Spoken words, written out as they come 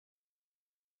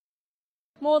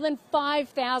More than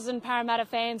 5,000 Parramatta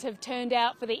fans have turned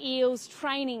out for the Eels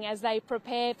training as they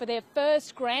prepare for their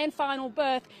first grand final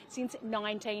berth since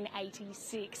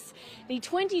 1986. The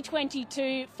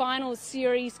 2022 finals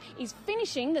series is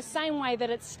finishing the same way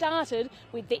that it started,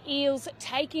 with the Eels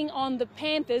taking on the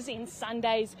Panthers in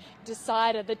Sunday's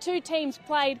decider. The two teams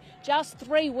played just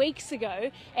 3 weeks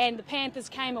ago and the Panthers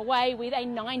came away with a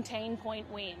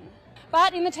 19-point win.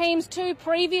 But in the team's two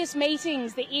previous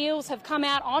meetings, the Eels have come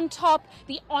out on top,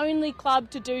 the only club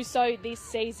to do so this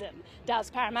season. Does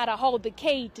Parramatta hold the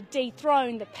key to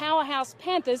dethrone the powerhouse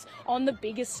Panthers on the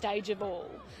biggest stage of all?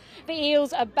 The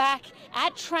Eels are back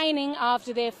at training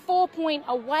after their 4-point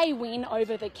away win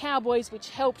over the Cowboys,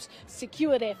 which helped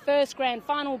secure their first grand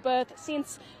final berth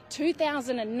since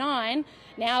 2009.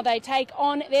 Now they take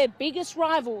on their biggest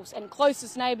rivals and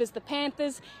closest neighbours, the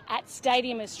Panthers, at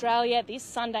Stadium Australia this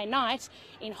Sunday night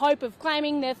in hope of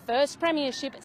claiming their first premiership